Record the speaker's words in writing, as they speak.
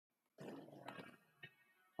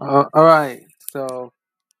Alright, so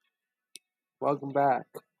welcome back.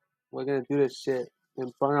 We're gonna do this shit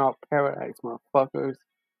in Burnout Paradise, motherfuckers.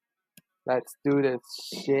 Let's do this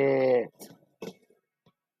shit.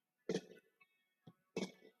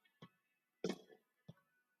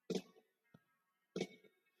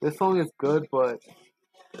 This song is good, but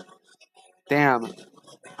damn,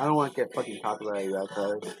 I don't want to get fucking copyrighted,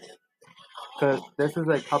 guys. Because this is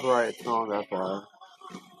a copyrighted song, that's why.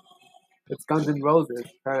 It's Guns N' Roses,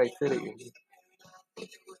 Paradise City.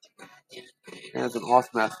 And it's an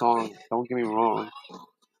awesome ass song, don't get me wrong.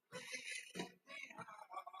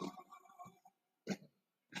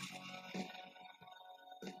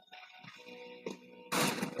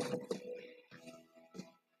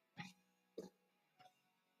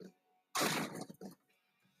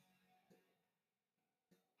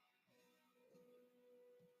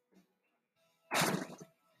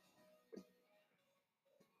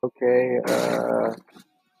 Okay,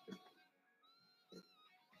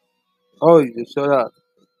 oh, you just showed up.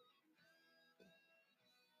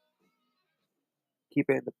 Keep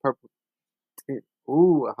it in the purple tint.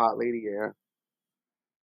 Ooh, a hot lady here.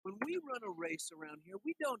 When we run a race around here,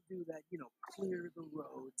 we don't do that, clear the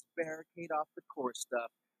roads, barricade off the course stuff.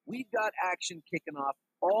 We've got action kicking off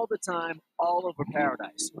all the time, all over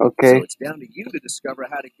Paradise. Okay. So it's down to you to discover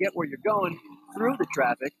how to get where you're going through the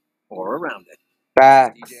traffic or around it.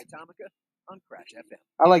 Facts. This is DJ Atomica on Crash FM.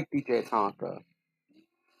 I like DJ Tonka.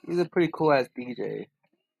 He's a pretty cool ass DJ.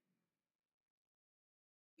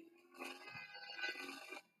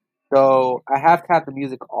 So I have to have the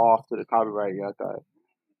music off to the copyright, yeah, guys.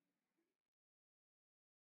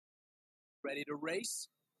 Ready to race?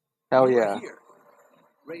 Hell You are yeah. here.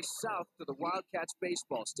 Race south to the Wildcats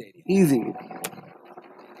baseball stadium. Easy.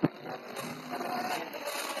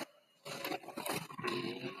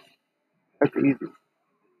 That's easy.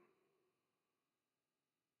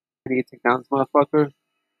 Can you take down this motherfucker?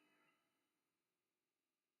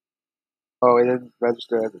 Oh, it didn't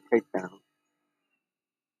register as a takedown.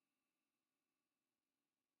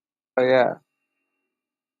 Oh yeah.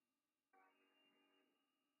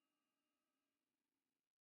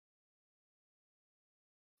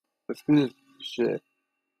 Let's do this shit.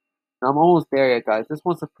 I'm almost there yet, guys. This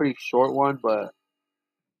one's a pretty short one, but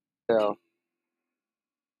still.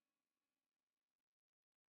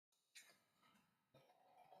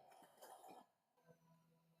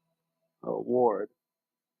 Award.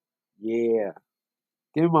 Yeah.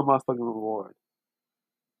 Give me my motherfucking reward.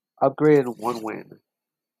 Upgraded 1 win.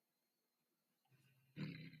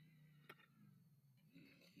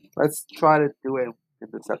 Let's try to do it in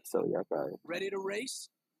this episode, yeah, guys. Ready to race?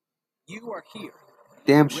 You are here.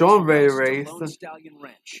 Damn sure I'm ready to race. Lone Stallion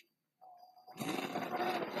Ranch.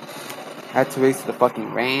 Had to race to the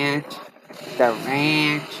fucking ranch. The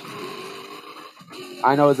ranch.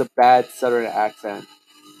 I know it's a bad southern accent.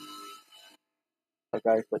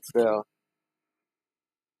 Okay, but still.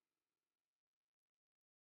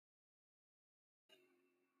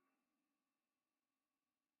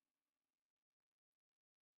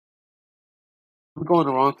 I'm going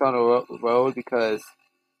the wrong side of the road because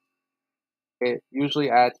it usually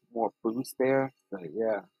adds more boost there. So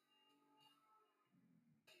yeah.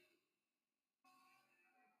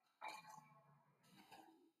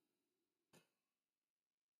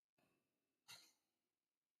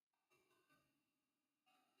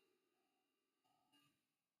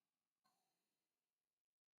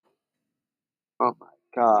 Oh my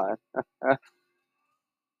god.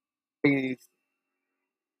 These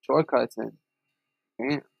shortcuts and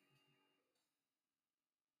damn.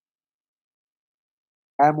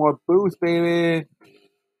 Add more boost, baby.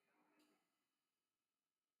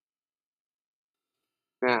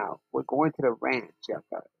 Now, we're going to the ranch, yeah,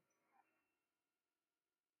 guys.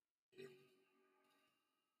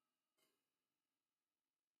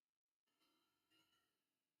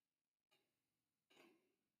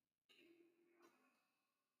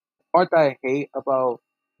 The part that I hate about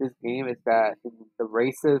this game is that in the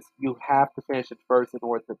races, you have to finish it first in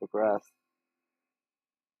order to progress.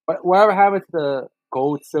 But whatever happened to the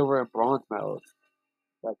gold, silver, and bronze medals?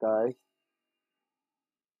 That guy.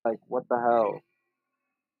 Like, what the hell?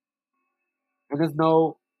 And there's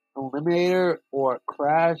no eliminator or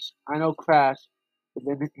crash. I know crash is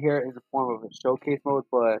in here in the form of a showcase mode,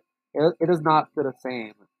 but it does not feel the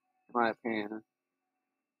same, in my opinion.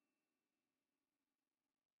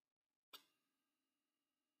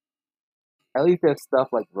 At least there's stuff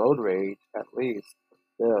like road rage, at least.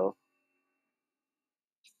 Still.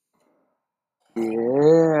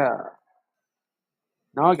 Yeah.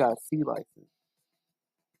 Now I got a C license.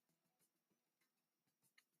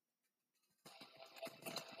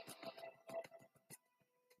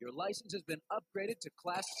 Your license has been upgraded to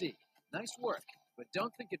Class C. Nice work, but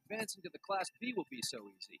don't think advancing to the Class B will be so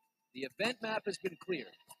easy. The event map has been cleared.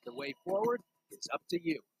 The way forward is up to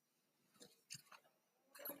you.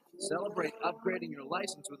 Celebrate upgrading your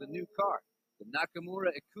license with a new car. The Nakamura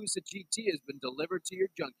Ikusa GT has been delivered to your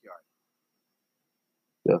junkyard.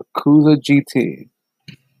 The Yakuza GT.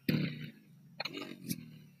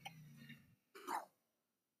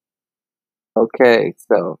 Okay,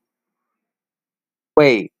 so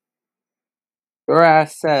wait. Your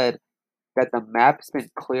ass said that the map's been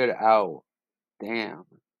cleared out. Damn.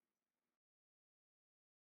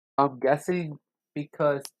 I'm guessing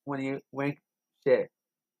because shit.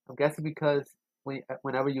 I'm guessing because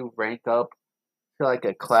whenever you rank up to like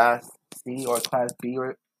a class C or class B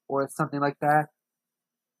or something like that,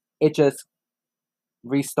 it just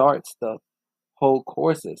restarts the whole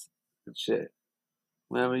courses and shit.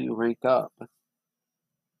 Whenever you rank up.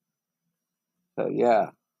 So yeah,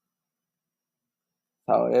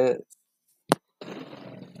 that's how it is.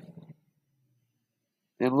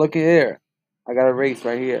 And look at here. I got a race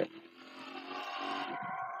right here.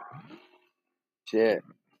 Shit.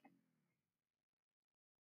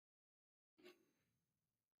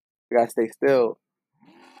 I gotta stay still.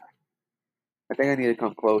 I think I need to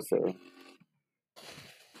come closer.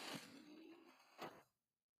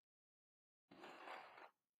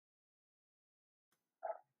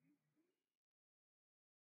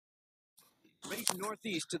 Race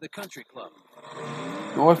northeast to the country club.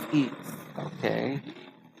 Northeast. Okay.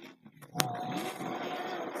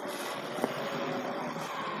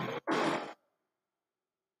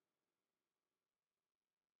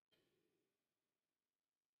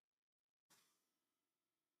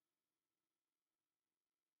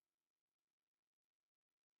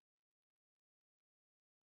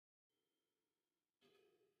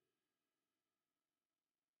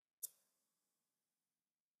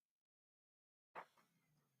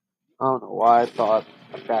 I don't know why I thought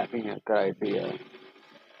of that being a good idea.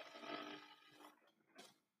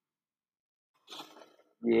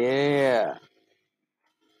 Yeah.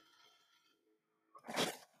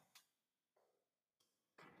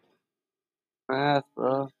 Fast,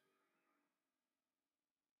 bro.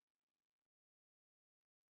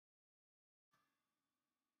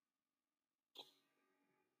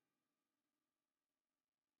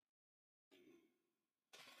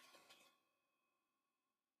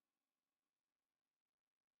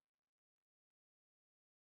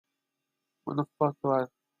 When the fuck do I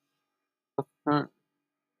turn?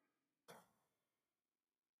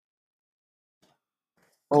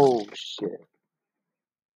 Oh shit.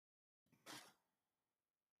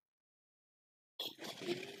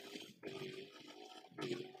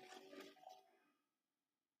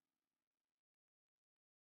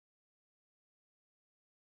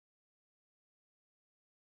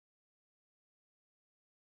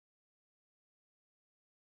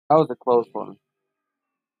 That was a close one.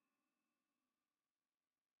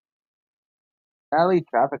 Alley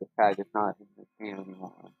traffic attack is not in this game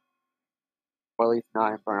anymore. Or at least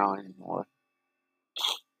not in Burnout anymore.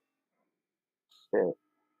 Shit.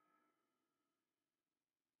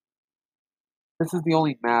 This is the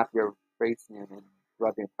only map you're racing in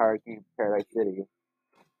throughout the entire game, Paradise City.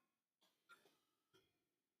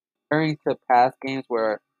 Comparing to past games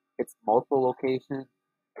where it's multiple locations,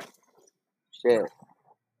 shit.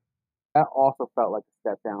 That also felt like a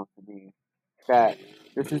step down to me. That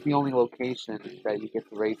this is the only location that you get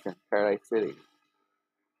to race in, Paradise City.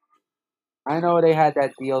 I know they had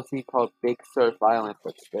that DLC called Big Surf Island,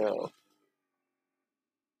 but still.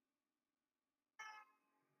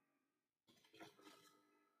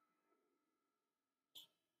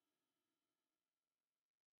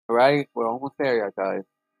 Alright, we're almost there, yeah, guys.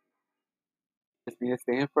 Just need to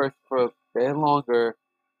stay in first for a bit longer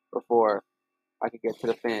before I can get to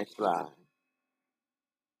the finish line.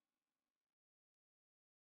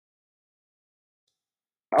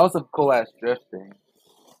 That was some cool ass drifting.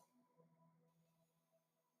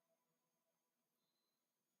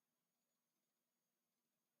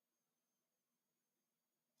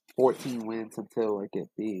 14 wins until I get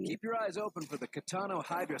B. Keep your eyes open for the Katano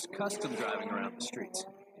Hydrus custom driving around the streets.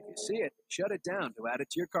 If you see it, shut it down to add it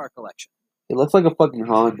to your car collection. It looks like a fucking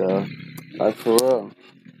Honda. Like for real.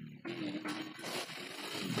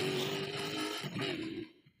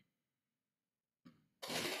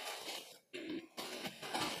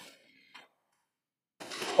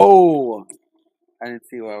 Oh! I didn't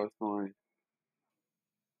see where I was going.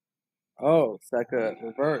 Oh, it's like a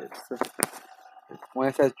reverse. When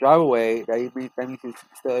it says drive away, that means you're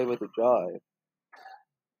still able to drive.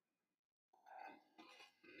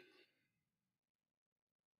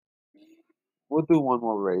 We'll do one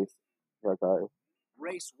more race. Yeah, guys.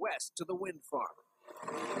 Race west to the wind farm.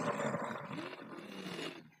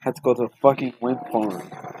 Had to go to the fucking wind farm.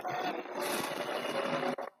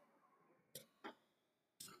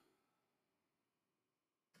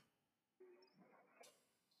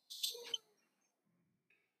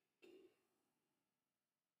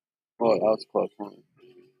 Oh, that was close one.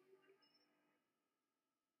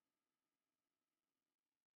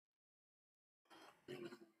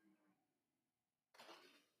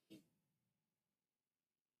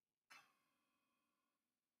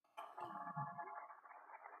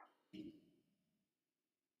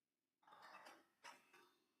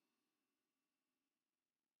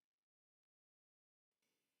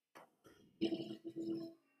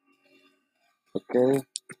 Okay.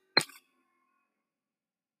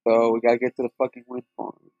 So we gotta get to the fucking wind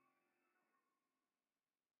farm.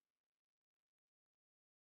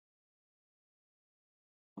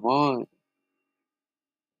 Come on.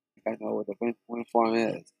 I know what the wind farm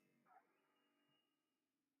is.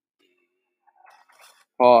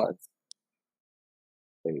 Pause.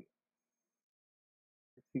 Wait.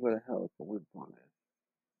 Let's see what the hell the wind farm is.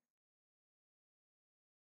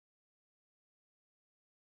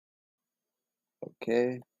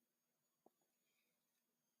 Okay.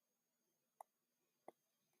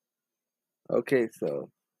 Okay, so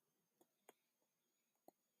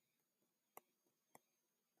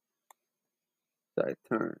I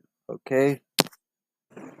turn. Okay.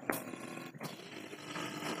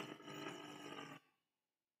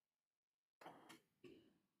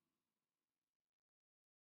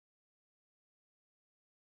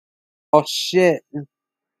 Oh shit.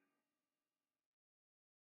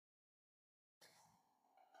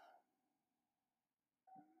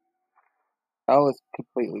 That was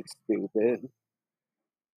completely stupid.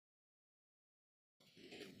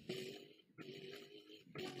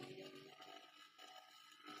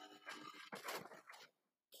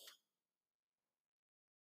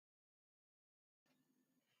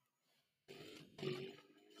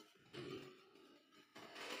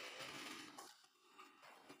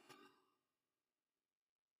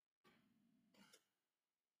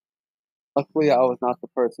 Luckily, I was not the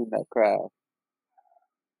person that crashed.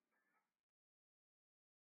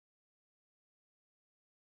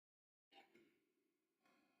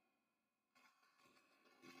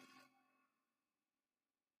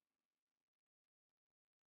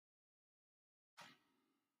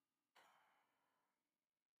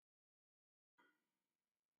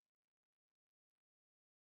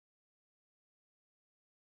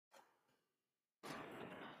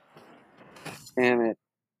 Damn it.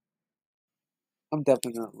 I'm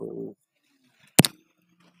definitely gonna lose.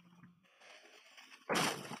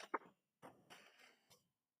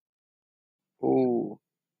 Ooh.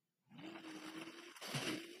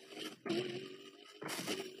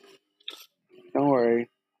 Don't worry.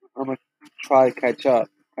 I'm gonna try to catch up,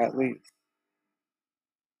 at least.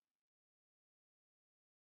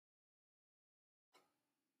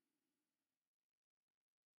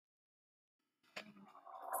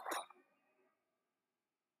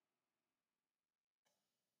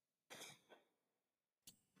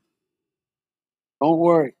 Don't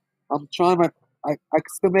worry. I'm trying my. I can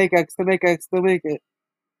still make it. I can still make it. I can still make it.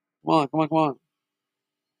 Come on, come on, come on.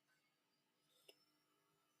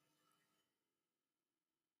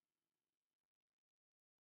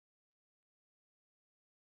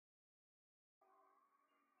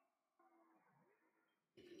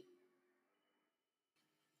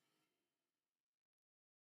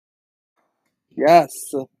 Yes.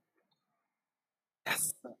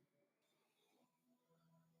 Yes.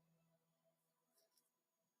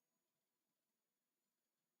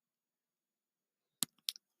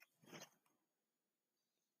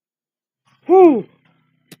 Whew.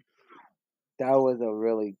 That was a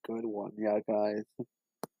really good one, yeah, guys.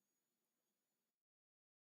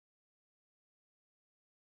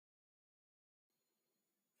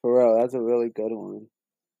 For real, that's a really good one.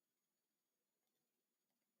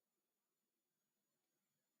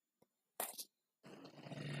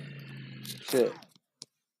 Shit.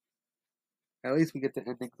 At least we get the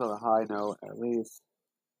endings on a high note, at least.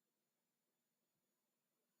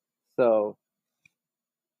 So,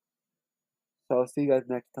 so I'll see you guys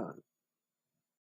next time.